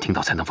亲耳听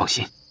到才能放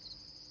心。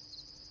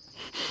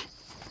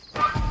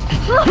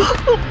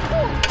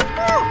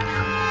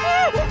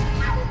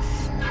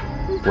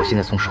我现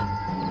在松手，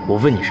我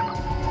问你什么，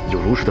有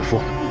如实的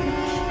说。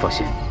放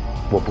心，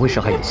我不会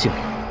伤害你的性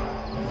命。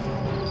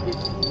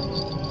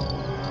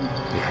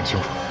你看清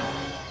楚，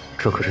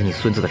这可是你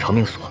孙子的长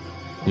命锁，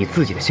你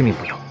自己的性命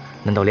不要，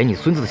难道连你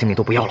孙子的性命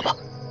都不要了吗？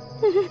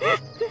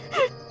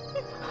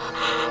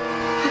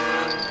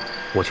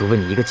我就问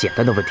你一个简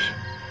单的问题：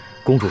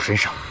公主身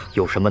上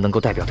有什么能够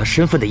代表她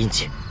身份的印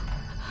记？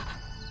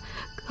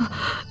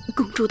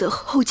公主的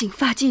后颈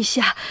发髻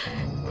下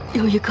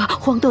有一个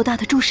黄豆大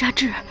的朱砂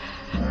痣。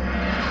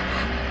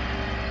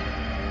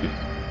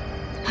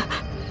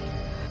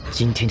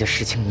今天的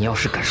事情你要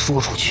是敢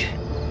说出去，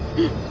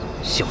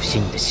小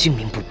心你的性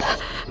命不保。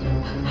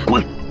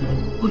滚！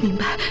我明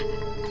白，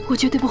我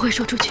绝对不会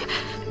说出去。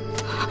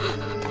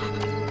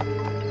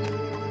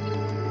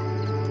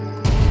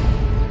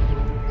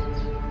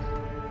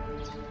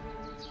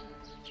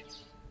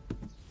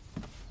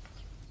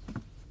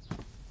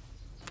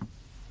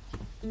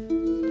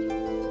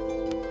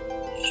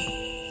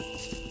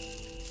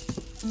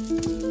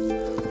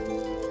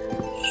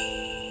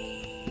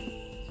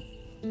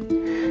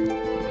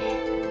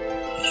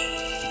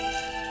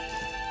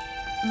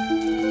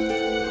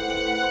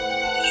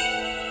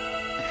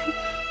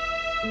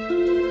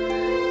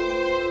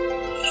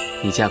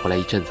你嫁过来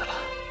一阵子了，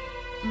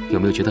有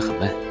没有觉得很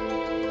闷？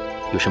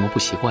有什么不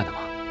习惯的吗？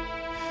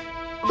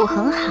我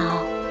很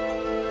好，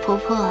婆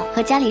婆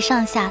和家里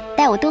上下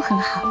待我都很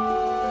好。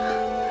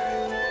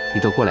你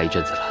都过来一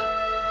阵子了，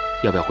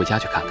要不要回家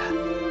去看看，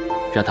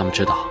让他们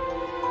知道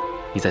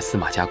你在司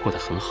马家过得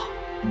很好？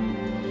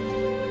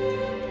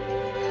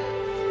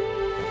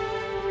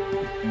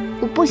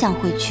我不想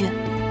回去，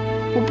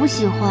我不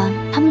喜欢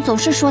他们总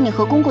是说你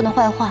和公公的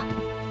坏话。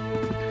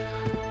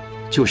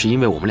就是因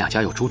为我们两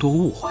家有诸多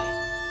误会，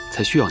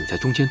才需要你在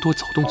中间多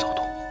走动走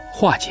动，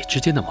化解之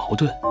间的矛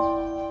盾。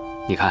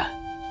你看，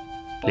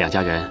两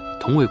家人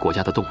同为国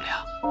家的栋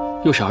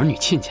梁，又是儿女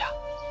亲家，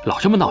老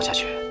这么闹下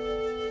去，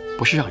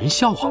不是让人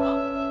笑话吗？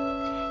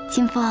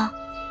清风，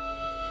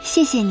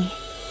谢谢你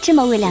这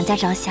么为两家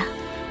着想。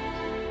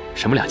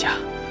什么两家？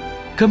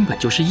根本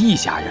就是一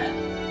家人。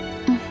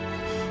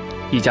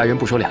一家人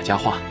不说两家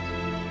话。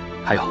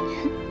还有，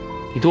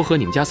你多和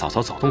你们家嫂嫂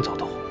走动走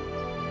动，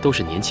都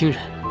是年轻人，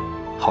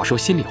好说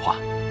心里话。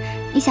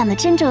你想得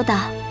真周到，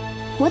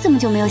我怎么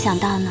就没有想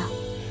到呢？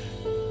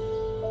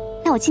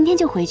那我今天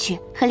就回去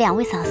和两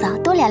位嫂嫂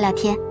多聊聊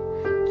天。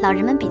老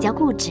人们比较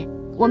固执，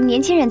我们年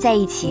轻人在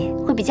一起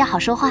会比较好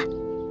说话。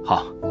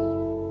好，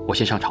我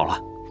先上朝了。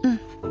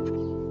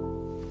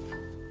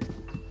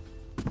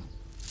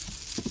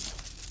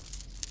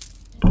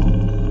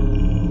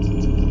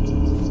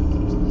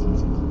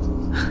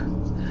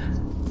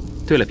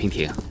对了，娉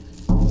婷，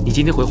你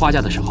今天回花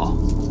家的时候，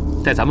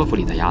带咱们府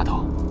里的丫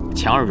头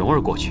强儿、蓉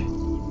儿过去，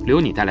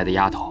留你带来的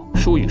丫头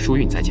淑雨、淑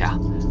韵在家，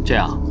这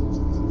样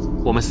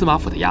我们司马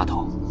府的丫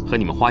头和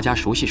你们花家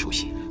熟悉熟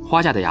悉，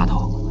花家的丫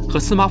头和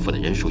司马府的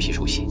人熟悉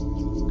熟悉，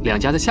两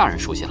家的下人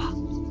熟悉了，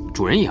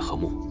主人也和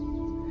睦。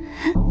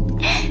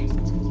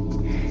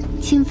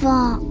清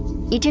风，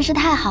你真是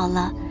太好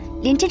了，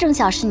连这种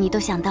小事你都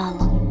想到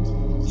了。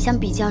相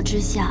比较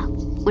之下，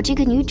我这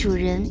个女主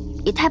人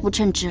也太不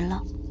称职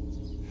了。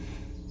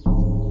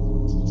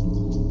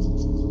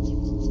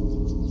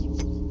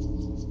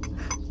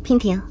娉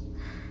婷，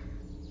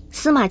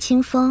司马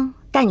清风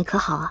待你可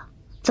好啊？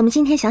怎么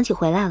今天想起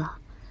回来了，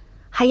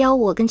还邀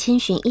我跟千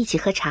寻一起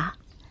喝茶？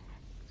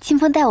清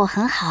风待我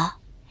很好，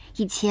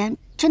以前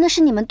真的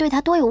是你们对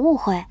他多有误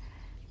会，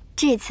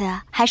这次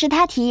还是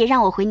他提议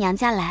让我回娘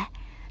家来，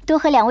多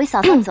和两位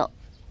嫂嫂走。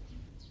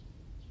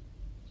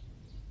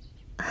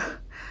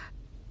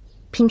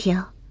娉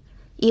婷，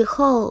以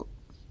后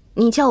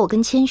你叫我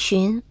跟千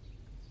寻，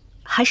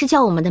还是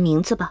叫我们的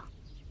名字吧。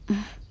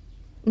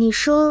你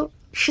说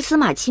是司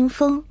马清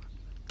风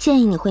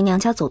建议你回娘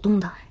家走动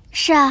的？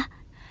是啊，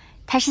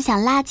他是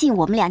想拉近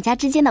我们两家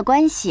之间的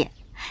关系，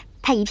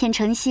他一片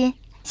诚心，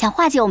想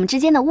化解我们之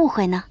间的误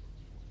会呢。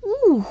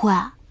误会？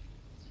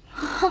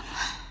哼，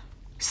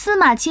司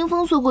马清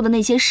风做过的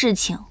那些事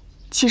情，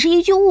岂是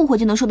一句误会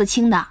就能说得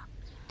清的？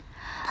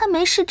他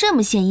没事这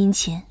么献殷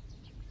勤，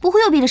不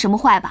会又憋着什么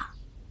坏吧？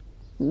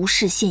无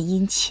事献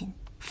殷勤，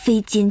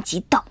非奸即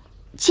盗。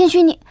千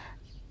寻，你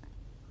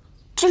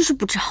真是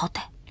不知好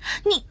歹。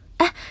你，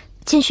哎，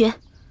千寻，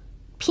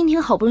娉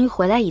婷好不容易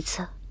回来一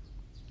次，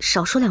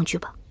少说两句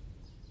吧。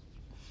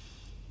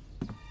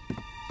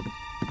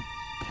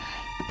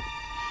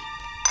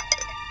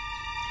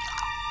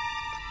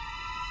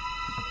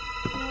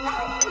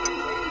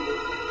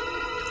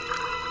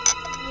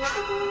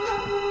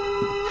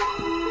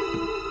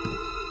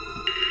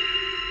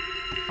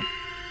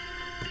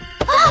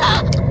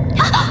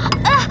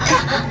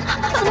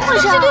怎么回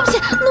事啊？对不起，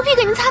奴婢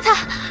给您擦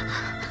擦。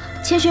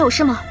千寻有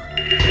事吗？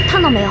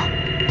烫到没有？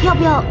要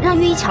不要让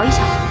御医瞧一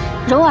瞧？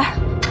蓉儿，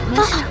没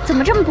事。怎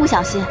么这么不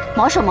小心，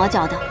毛手毛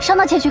脚的，伤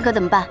到千寻可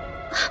怎么办？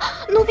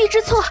奴婢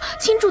知错，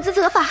请主子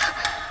责罚。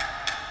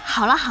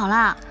好了好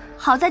了，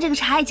好在这个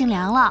茶已经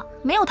凉了，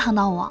没有烫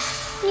到我。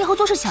你以后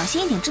做事小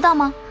心一点，知道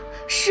吗？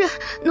是，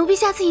奴婢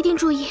下次一定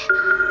注意。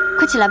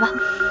快起来吧。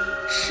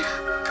是。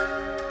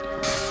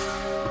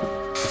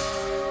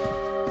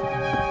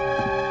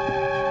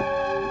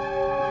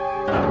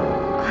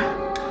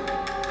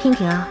娉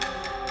婷啊，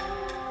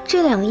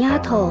这两个丫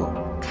头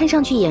看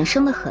上去眼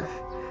生得很，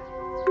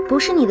不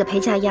是你的陪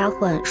嫁丫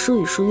鬟淑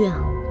雨、淑韵啊。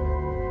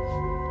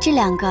这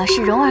两个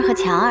是蓉儿和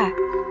强儿，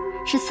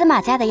是司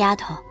马家的丫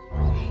头，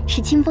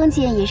是清风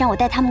建议让我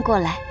带他们过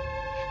来，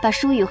把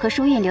淑雨和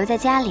淑韵留在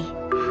家里，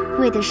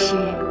为的是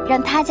让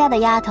他家的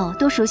丫头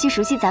多熟悉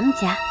熟悉咱们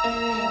家，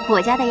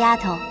我家的丫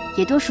头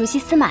也多熟悉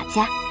司马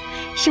家，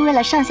是为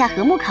了上下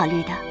和睦考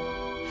虑的。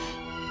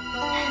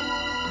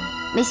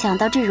没想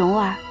到这蓉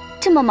儿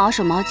这么毛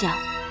手毛脚，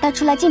带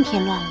出来尽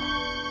添乱了。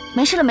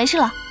没事了，没事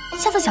了，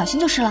下次小心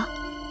就是了。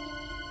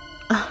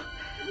啊，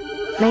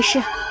没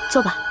事，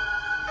坐吧。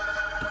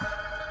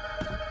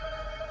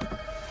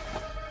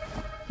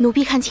奴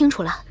婢看清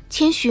楚了，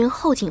千寻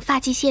后颈发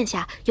际线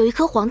下有一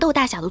颗黄豆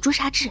大小的朱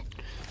砂痣。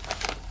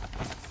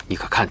你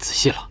可看仔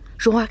细了？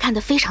蓉儿看得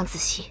非常仔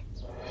细。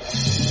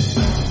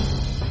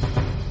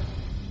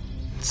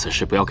此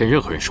事不要跟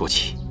任何人说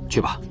起。去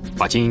吧，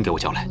把金英给我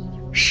叫来。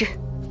是。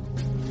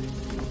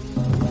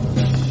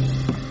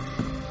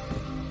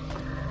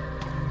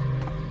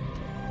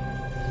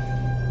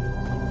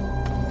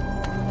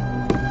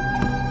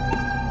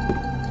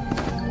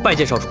拜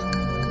见少主。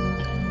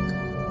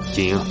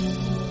金英，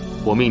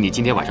我命你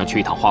今天晚上去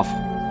一趟花府，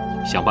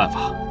想办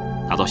法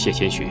拿到谢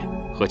千寻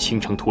和倾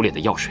城涂脸的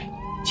药水，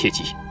切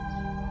记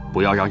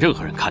不要让任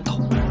何人看到。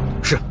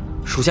是，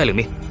属下领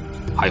命。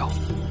还有，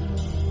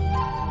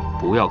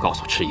不要告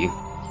诉赤英，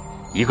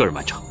一个人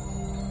完成。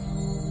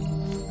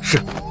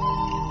是。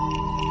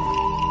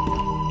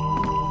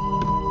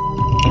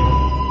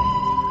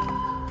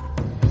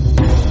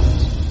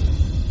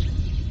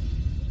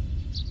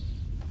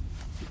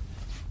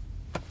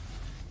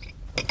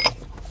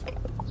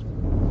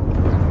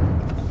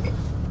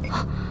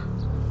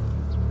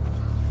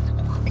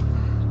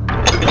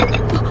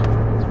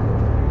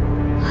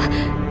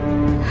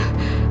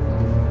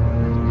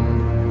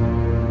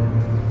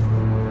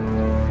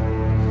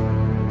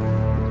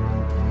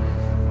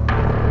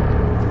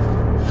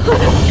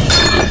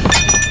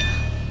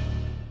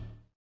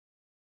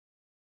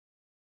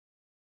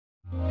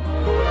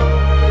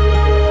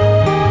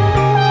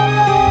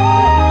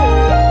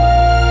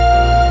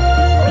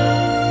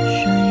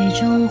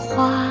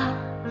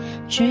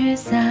聚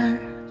散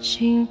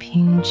尽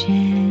凭借，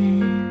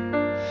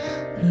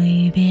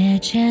离别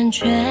缱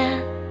绻，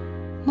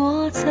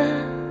莫测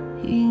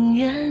姻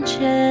缘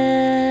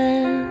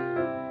间。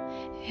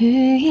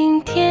余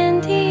音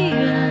天地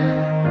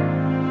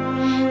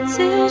远，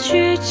此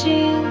去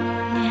经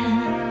年，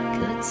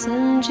可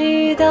曾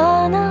记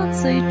得那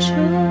最初？